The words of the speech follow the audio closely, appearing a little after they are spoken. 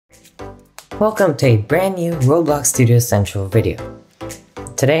Welcome to a brand new Roblox Studio Central video.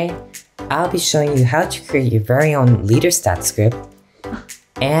 Today, I'll be showing you how to create your very own Leaderstats script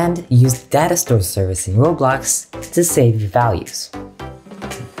and use the Datastore service in Roblox to save your values.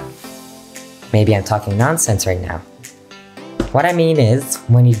 Maybe I'm talking nonsense right now. What I mean is,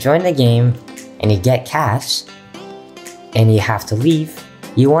 when you join the game and you get cash and you have to leave,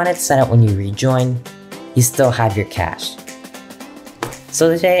 you want it set up when you rejoin, you still have your cash. So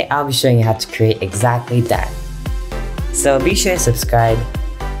today I'll be showing you how to create exactly that. So be sure to subscribe,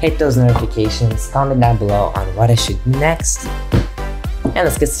 hit those notifications, comment down below on what I should do next, and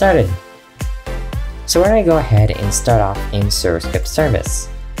let's get started. So we're going to go ahead and start off in server script service.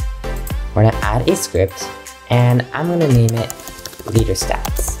 We're going to add a script and I'm going to name it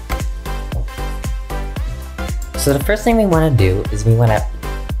Leaderstats. So the first thing we want to do is we want to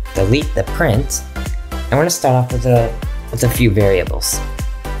delete the print, and we're going to start off with a few variables.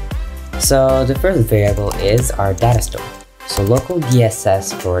 So the first variable is our Datastore. So local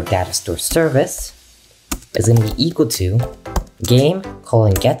DSS for Datastore service is going to be equal to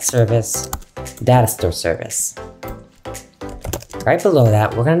game:getService Datastore service. Right below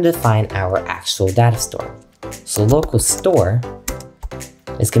that, we're going to define our actual Datastore. So local store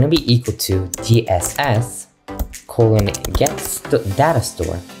is going to be equal to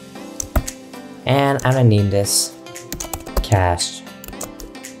DSS:getDatastore, and I'm going to name this cash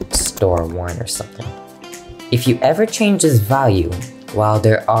store 1 or something. If you ever change this value while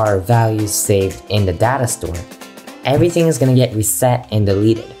there are values saved in the data store, everything is going to get reset and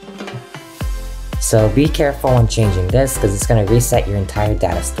deleted. So be careful when changing this because it's going to reset your entire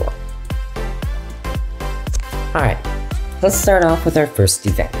data store. Alright, let's start off with our first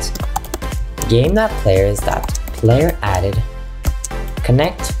event. Game.players.playerAdded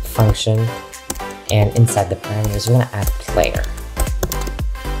connect function, and inside the parameters we're going to add player.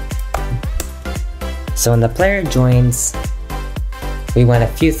 So when the player joins, we want a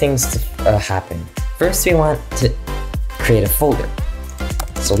few things to happen. First, we want to create a folder.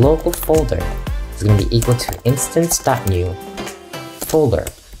 So local folder is going to be equal to instance.new folder.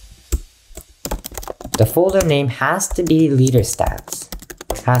 The folder name has to be Leaderstats.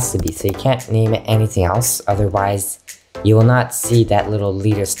 Has to be, so you can't name it anything else, otherwise you will not see that little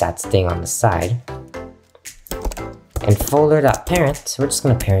Leaderstats thing on the side. And folder.parent, we're just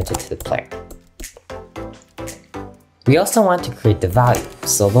going to parent it to the player. We also want to create the value,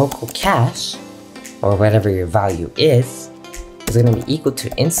 so local cash, or whatever your value is going to be equal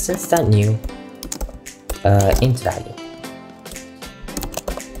to instance.new int value.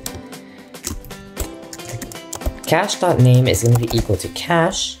 Cache.name is going to be equal to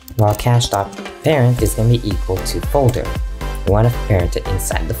cache, while cache.parent is going to be equal to folder. We want to parent it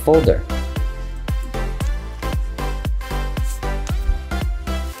inside the folder.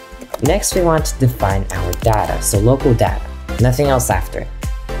 Next, we want to define our data, so local data, nothing else after it.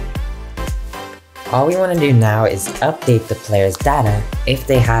 All we want to do now is update the player's data if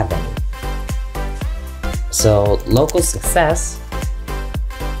they have any. So local success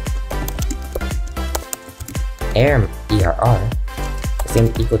ERR is going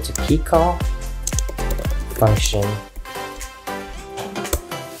to be equal to pcall function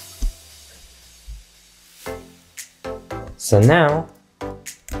so now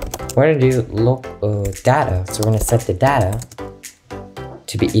we're going to do local data, so we're going to set the data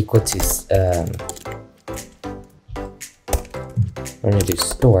to be equal to we're going to do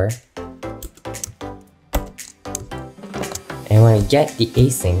store, and we're going to get the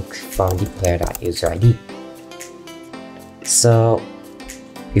async from the player.userID. So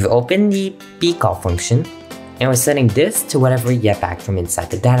we've opened the pcall function and we're setting this to whatever we get back from inside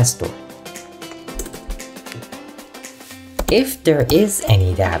the data store. If there is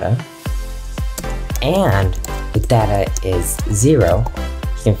any data and the data is 0,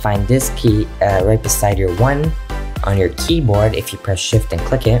 you can find this key right beside your 1 on your keyboard if you press shift and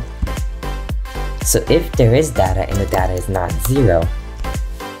click it. So if there is data and the data is not 0,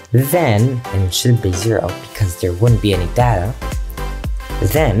 then, and it should be 0 because there wouldn't be any data,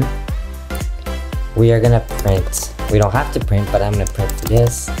 then we are going to print, we don't have to print, but I'm going to print for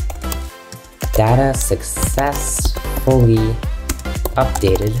this, data successfully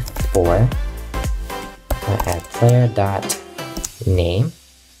updated for, I'm going to add player.name,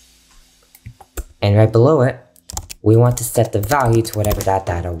 and right below it, we want to set the value to whatever that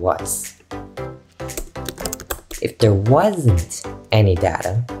data was. If there wasn't any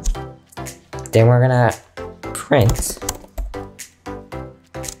data, then we're gonna print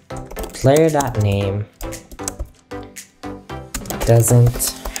player.name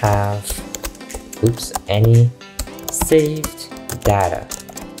doesn't have any saved data.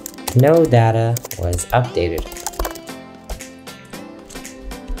 no data was updated.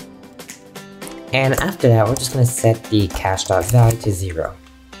 And after that, we're just going to set the cache.value to 0,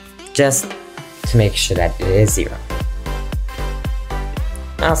 just to make sure that it is 0.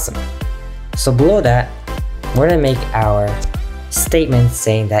 Awesome. So below that, we're going to make our statement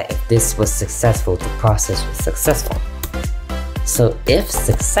saying that if this was successful, the process was successful. So if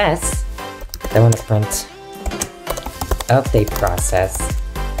success, then we're going to print update process,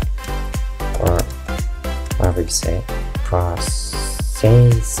 or whatever you say, process,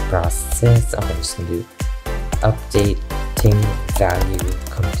 okay, I'm just gonna do updating value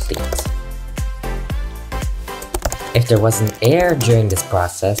complete. If there was an error during this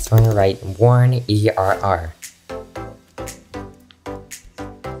process, we're gonna write warn error.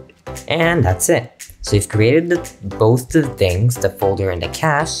 And that's it. So we've created both the things, the folder and the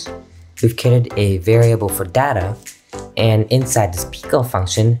cache. We've created a variable for data, and inside this pico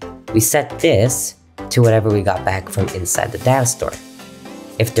function, we set this to whatever we got back from inside the data store.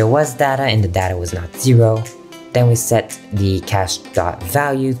 If there was data and the data was not 0, then we set the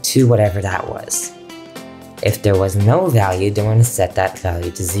cache.value to whatever that was. If there was no value, then we're going to set that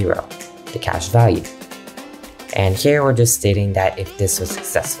value to 0, the cache value. And here we're just stating that if this was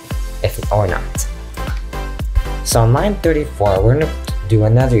successful, if or not. So on line 34, we're going to do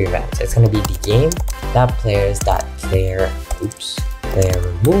another event. It's going to be the game.players.player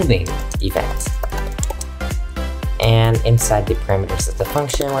removing event. And inside the parameters of the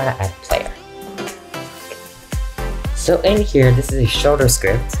function, we're going to add player. So in here, this is a shorter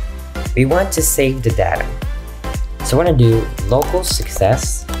script. We want to save the data. So we're going to do local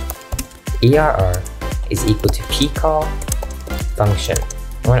success err is equal to pcall function.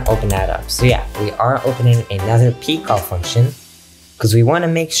 We're going to open that up. So yeah, we are opening another pcall function because we want to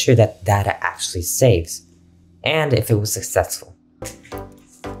make sure that data actually saves and if it was successful.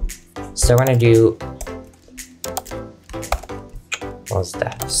 So we're going to do, what's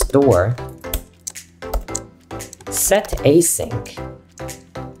that? Store set async.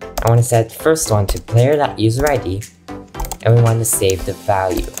 I want to set first one to player.userid, and we want to save the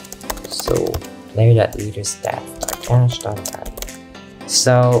value. So player.leaderstats.cache.value.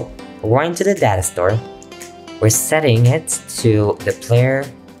 So we're going to the data store. We're setting it to the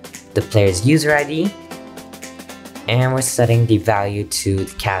player's user ID, and we're setting the value to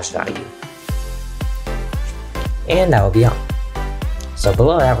the cache value. And that will be all. So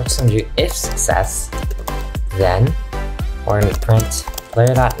below that, we're just going to do if success, then we're going to print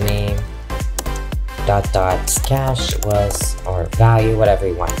player.name cache was, or value, whatever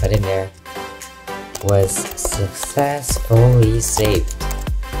you want to put in there, was successfully saved.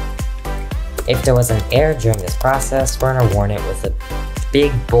 If there was an error during this process, we're going to warn it with a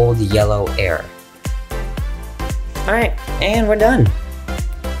big bold yellow error. Alright, and we're done.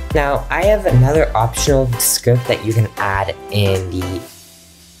 Now, I have another optional script that you can add in the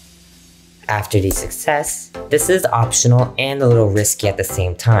after the success. This is optional and a little risky at the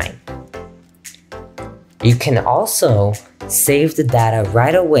same time. You can also save the data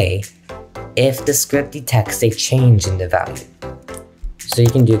right away if the script detects a change in the value. So you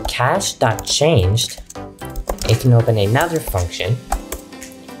can do cache.changed. It can open another function,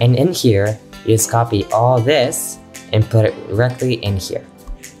 and in here you just copy all this and put it directly in here.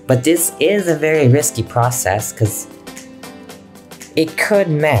 But this is a very risky process because it could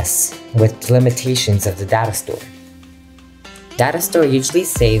mess with the limitations of the data store. Data store usually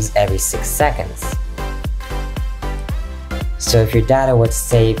saves every 6 seconds. So if your data would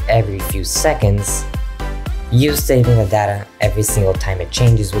save every few seconds, you saving the data every single time it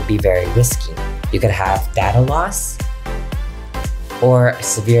changes would be very risky. You could have data loss or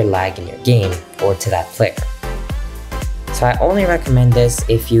severe lag in your game or to that player. So I only recommend this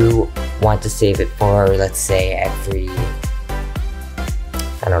if you want to save it for, let's say, every,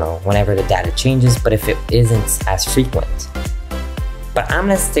 I don't know, whenever the data changes, but if it isn't as frequent. But I'm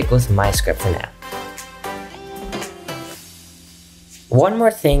gonna stick with my script for now. One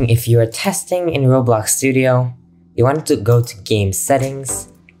more thing, if you are testing in Roblox Studio, you want to go to game settings.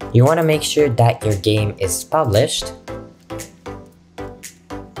 You want to make sure that your game is published.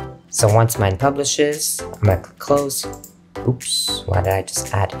 So once mine publishes, I'm gonna click close. Oops, why did I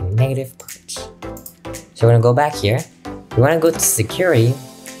just add a negative part? So we're gonna go back here. You want to go to security,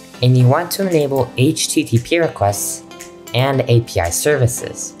 and you want to enable HTTP requests and API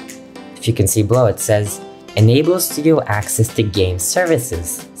services. If you can see below, it says enable studio access to game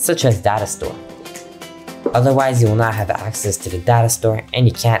services, such as data store. Otherwise, you will not have access to the data store and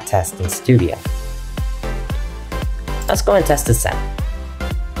you can't test in studio. Let's go and test this out.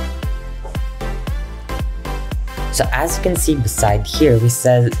 So So as you can see beside here, it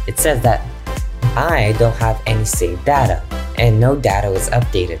says that I don't have any saved data and no data was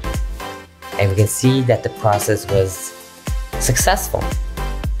updated. And we can see that the process was successful.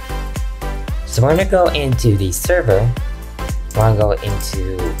 So we're gonna go into the server. I'm gonna go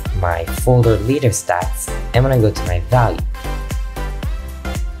into my folder Leaderstats and I'm gonna go to my value.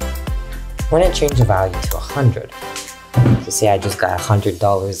 I'm gonna change the value to 100. So see, I just got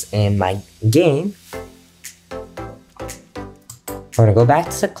 $100 in my game. We're gonna go back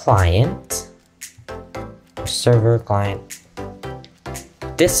to the client, server client.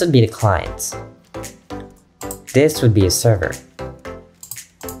 This would be the client. This would be a server.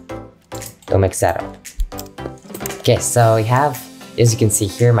 Don't mix that up. Okay, so we have, as you can see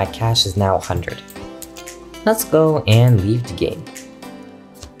here, my cash is now 100. Let's go and leave the game.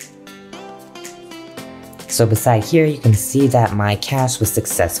 So beside here, you can see that my cash was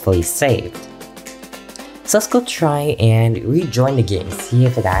successfully saved. So let's go try and rejoin the game, see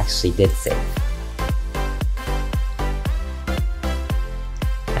if it actually did save.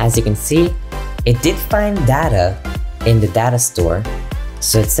 As you can see, it did find data in the data store.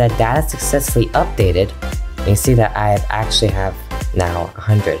 So it said data successfully updated. You can see that I actually have now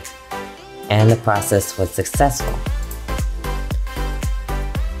 100. And the process was successful.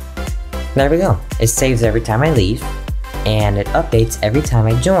 There we go. It saves every time I leave, and it updates every time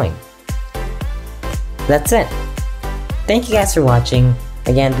I join. That's it. Thank you guys for watching.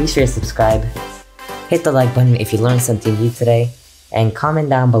 Again, be sure to subscribe, hit the like button if you learned something new today, and comment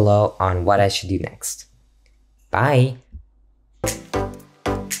down below on what I should do next. Bye!